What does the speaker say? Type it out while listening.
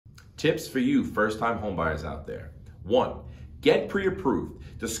Tips for you first-time homebuyers out there. 1. Get pre-approved.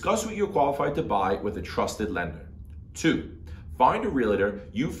 Discuss what you're qualified to buy with a trusted lender. 2. Find a realtor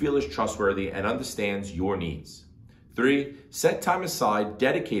you feel is trustworthy and understands your needs. 3. Set time aside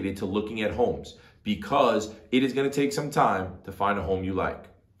dedicated to looking at homes because it is going to take some time to find a home you like.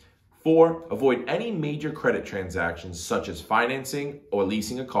 4. Avoid any major credit transactions such as financing or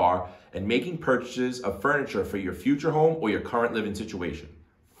leasing a car and making purchases of furniture for your future home or your current living situation.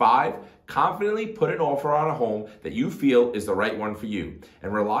 5. Confidently put an offer on a home that you feel is the right one for you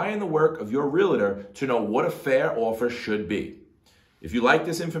and rely on the work of your realtor to know what a fair offer should be. If you like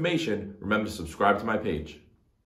this information, remember to subscribe to my page.